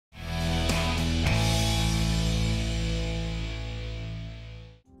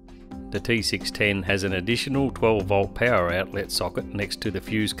The T610 has an additional 12 volt power outlet socket next to the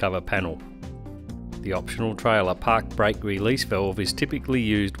fuse cover panel. The optional trailer park brake release valve is typically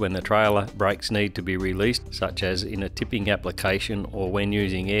used when the trailer brakes need to be released, such as in a tipping application or when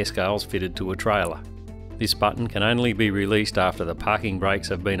using air scales fitted to a trailer. This button can only be released after the parking brakes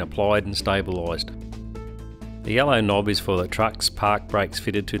have been applied and stabilised. The yellow knob is for the truck's park brakes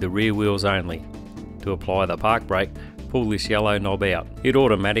fitted to the rear wheels only. To apply the park brake, pull this yellow knob out. It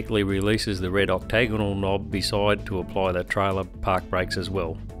automatically releases the red octagonal knob beside to apply the trailer park brakes as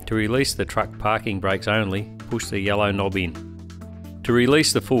well. To release the truck parking brakes only, push the yellow knob in. To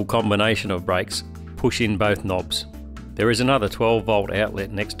release the full combination of brakes, push in both knobs. There is another 12 volt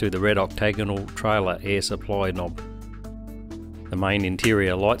outlet next to the red octagonal trailer air supply knob. The main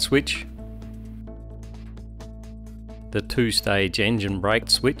interior light switch, the 2-stage engine brake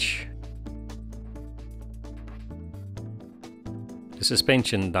switch, the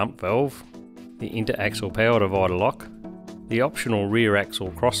suspension dump valve, the interaxle power divider lock, the optional rear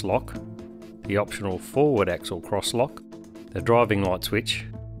axle cross lock, the optional forward axle cross lock, the driving light switch,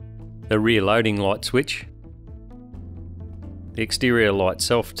 the rear loading light switch. The exterior light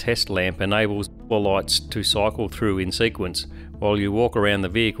self-test lamp enables all lights to cycle through in sequence while you walk around the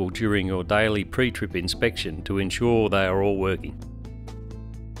vehicle during your daily pre-trip inspection to ensure they are all working.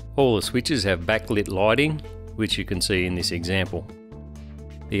 All the switches have backlit lighting, which you can see in this example.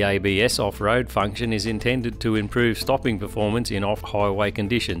 The ABS off-road function is intended to improve stopping performance in off-highway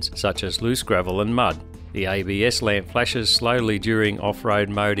conditions, such as loose gravel and mud. The ABS lamp flashes slowly during off-road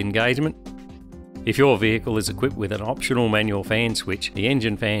mode engagement. If your vehicle is equipped with an optional manual fan switch, the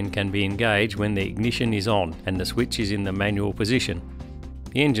engine fan can be engaged when the ignition is on and the switch is in the manual position.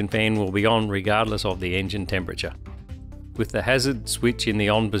 The engine fan will be on regardless of the engine temperature. With the hazard switch in the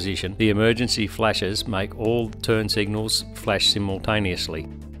on position, the emergency flashes make all turn signals flash simultaneously.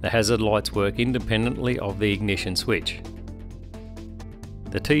 The hazard lights work independently of the ignition switch.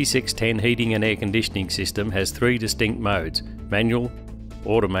 The T610 heating and air conditioning system has 3 distinct modes: manual,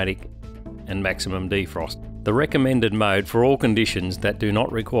 automatic and maximum defrost. The recommended mode for all conditions that do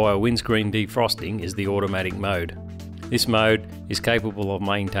not require windscreen defrosting is the automatic mode. This mode is capable of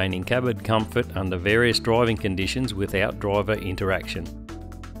maintaining cabin comfort under various driving conditions without driver interaction.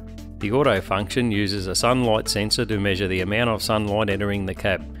 The auto function uses a sunlight sensor to measure the amount of sunlight entering the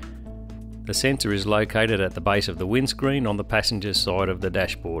cab. The sensor is located at the base of the windscreen on the passenger side of the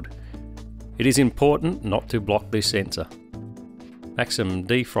dashboard. It is important not to block this sensor. Maximum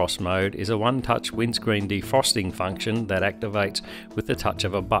defrost mode is a one-touch windscreen defrosting function that activates with the touch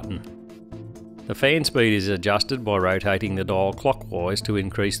of a button. The fan speed is adjusted by rotating the dial clockwise to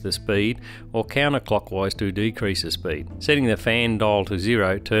increase the speed or counterclockwise to decrease the speed. Setting the fan dial to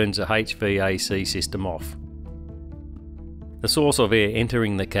 0 turns the HVAC system off. The source of air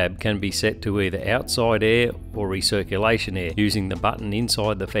entering the cab can be set to either outside air or recirculation air using the button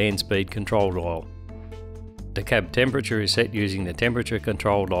inside the fan speed control dial. The cab temperature is set using the temperature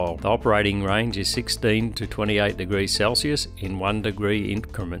control dial. The operating range is 16 to 28 degrees Celsius in 1 degree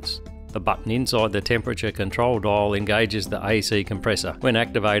increments. The button inside the temperature control dial engages the AC compressor. When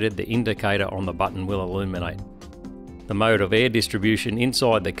activated, the indicator on the button will illuminate. The mode of air distribution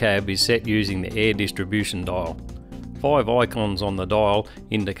inside the cab is set using the air distribution dial. 5 icons on the dial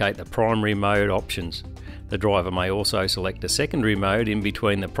indicate the primary mode options. The driver may also select a secondary mode in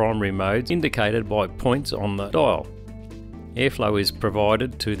between the primary modes indicated by points on the dial. Airflow is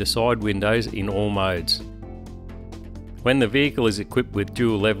provided to the side windows in all modes. When the vehicle is equipped with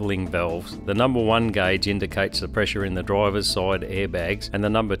dual levelling valves, the number 1 gauge indicates the pressure in the driver's side airbags and the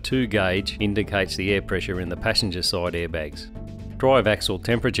number 2 gauge indicates the air pressure in the passenger side airbags. Drive axle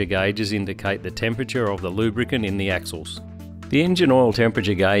temperature gauges indicate the temperature of the lubricant in the axles. The engine oil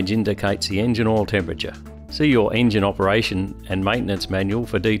temperature gauge indicates the engine oil temperature. See your engine operation and maintenance manual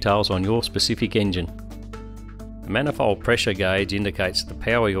for details on your specific engine. The manifold pressure gauge indicates the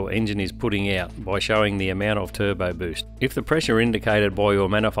power your engine is putting out by showing the amount of turbo boost. If the pressure indicated by your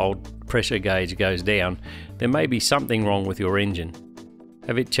manifold pressure gauge goes down, there may be something wrong with your engine.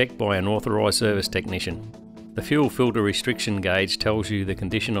 Have it checked by an authorised service technician. The fuel filter restriction gauge tells you the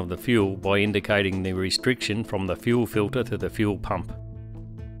condition of the fuel by indicating the restriction from the fuel filter to the fuel pump.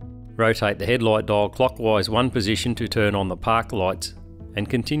 Rotate the headlight dial clockwise 1 position to turn on the park lights and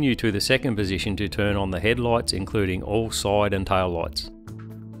continue to the 2nd position to turn on the headlights, including all side and tail lights.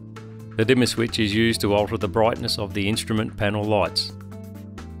 The dimmer switch is used to alter the brightness of the instrument panel lights.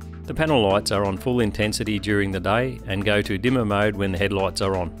 The panel lights are on full intensity during the day and go to dimmer mode when the headlights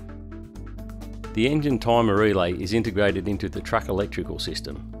are on. The engine timer relay is integrated into the truck electrical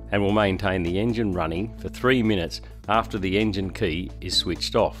system and will maintain the engine running for 3 minutes after the engine key is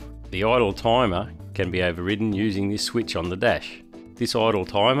switched off. The idle timer can be overridden using this switch on the dash. This idle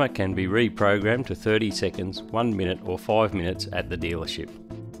timer can be reprogrammed to 30 seconds, 1 minute or 5 minutes at the dealership.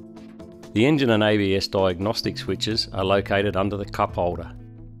 The engine and ABS diagnostic switches are located under the cup holder.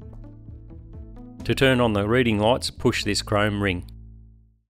 To turn on the reading lights, push this chrome ring.